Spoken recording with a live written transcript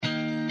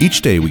Each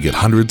day we get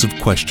hundreds of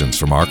questions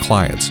from our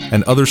clients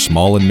and other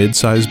small and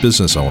mid-sized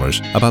business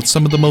owners about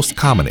some of the most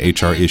common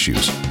HR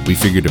issues. We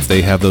figured if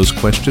they have those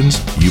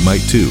questions, you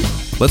might too.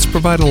 Let's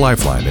provide a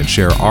lifeline and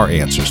share our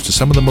answers to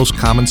some of the most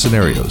common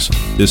scenarios.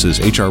 This is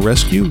HR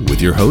Rescue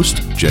with your host,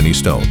 Jenny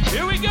Stone.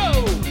 Here we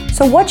go!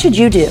 So what should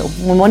you do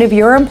when one of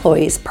your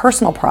employees'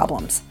 personal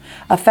problems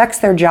affects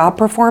their job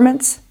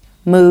performance,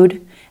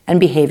 mood, and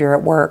behavior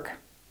at work?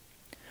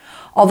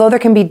 Although there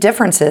can be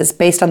differences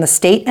based on the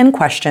state in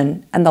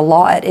question and the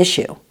law at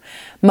issue,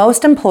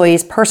 most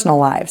employees' personal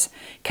lives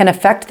can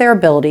affect their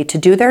ability to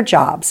do their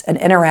jobs and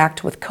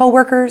interact with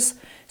coworkers,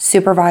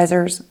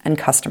 supervisors, and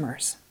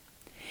customers.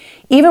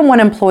 Even when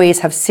employees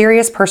have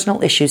serious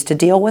personal issues to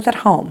deal with at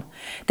home,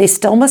 they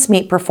still must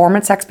meet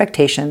performance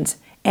expectations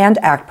and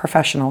act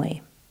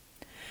professionally.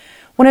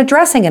 When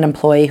addressing an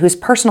employee whose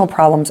personal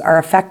problems are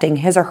affecting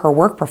his or her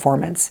work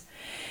performance,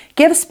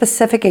 give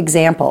specific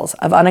examples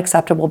of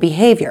unacceptable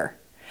behavior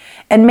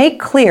and make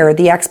clear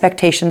the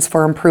expectations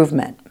for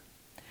improvement.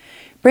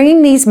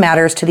 Bringing these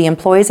matters to the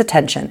employee's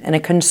attention in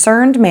a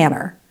concerned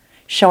manner,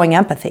 showing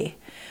empathy,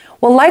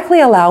 will likely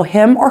allow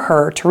him or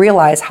her to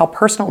realize how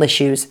personal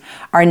issues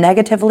are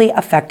negatively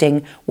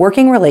affecting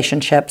working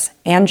relationships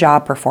and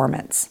job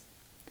performance.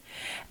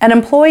 An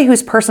employee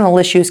whose personal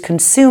issues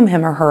consume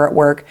him or her at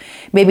work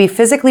may be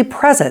physically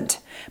present,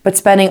 but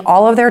spending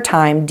all of their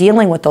time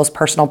dealing with those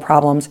personal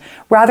problems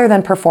rather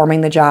than performing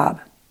the job.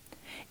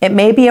 It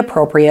may be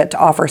appropriate to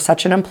offer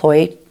such an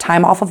employee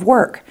time off of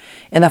work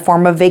in the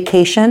form of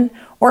vacation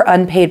or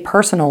unpaid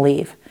personal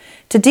leave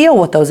to deal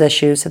with those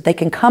issues so that they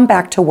can come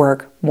back to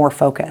work more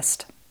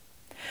focused.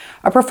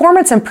 A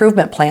performance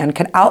improvement plan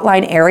can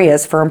outline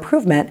areas for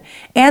improvement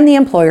and the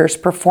employer's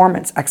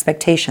performance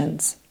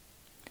expectations.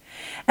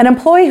 An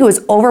employee who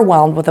is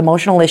overwhelmed with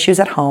emotional issues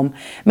at home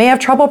may have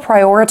trouble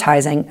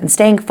prioritizing and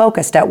staying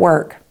focused at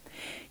work.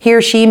 He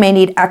or she may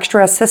need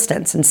extra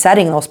assistance in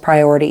setting those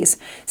priorities,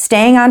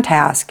 staying on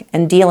task,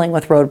 and dealing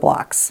with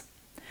roadblocks.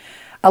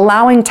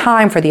 Allowing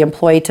time for the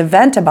employee to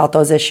vent about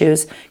those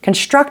issues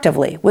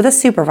constructively with a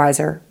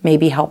supervisor may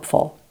be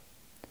helpful.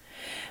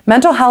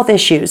 Mental health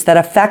issues that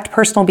affect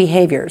personal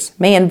behaviors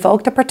may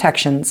invoke the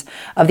protections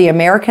of the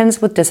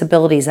Americans with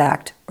Disabilities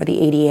Act, or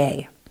the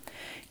ADA.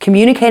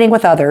 Communicating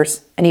with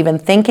others and even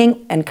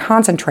thinking and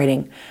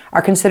concentrating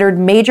are considered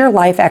major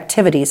life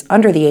activities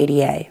under the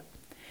ADA.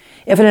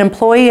 If an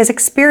employee is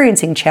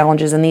experiencing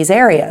challenges in these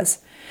areas,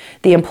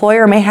 the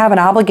employer may have an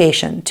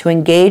obligation to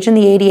engage in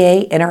the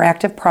ADA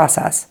interactive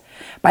process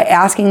by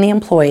asking the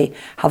employee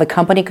how the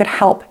company could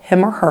help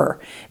him or her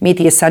meet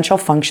the essential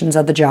functions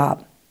of the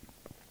job.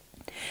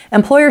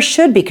 Employers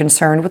should be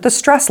concerned with the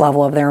stress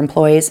level of their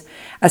employees,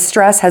 as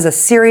stress has a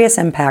serious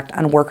impact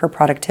on worker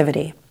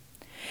productivity.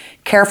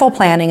 Careful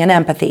planning and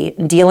empathy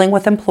in dealing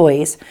with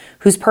employees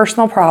whose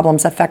personal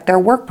problems affect their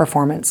work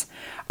performance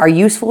are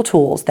useful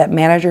tools that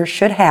managers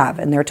should have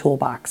in their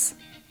toolbox.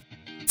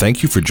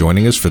 Thank you for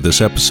joining us for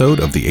this episode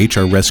of the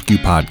HR Rescue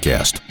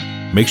Podcast.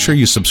 Make sure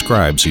you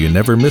subscribe so you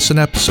never miss an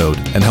episode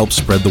and help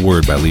spread the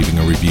word by leaving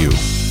a review.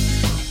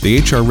 The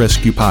HR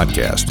Rescue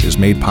Podcast is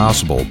made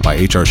possible by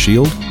HR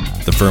Shield,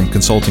 the Firm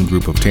Consulting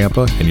Group of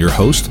Tampa, and your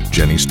host,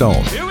 Jenny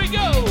Stone. Here we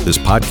go! This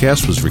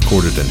podcast was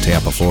recorded in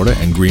Tampa, Florida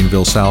and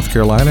Greenville, South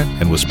Carolina,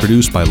 and was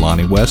produced by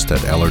Lonnie West at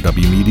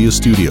LRW Media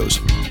Studios.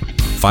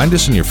 Find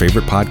us in your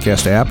favorite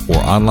podcast app or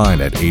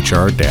online at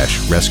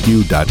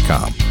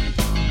hr-rescue.com.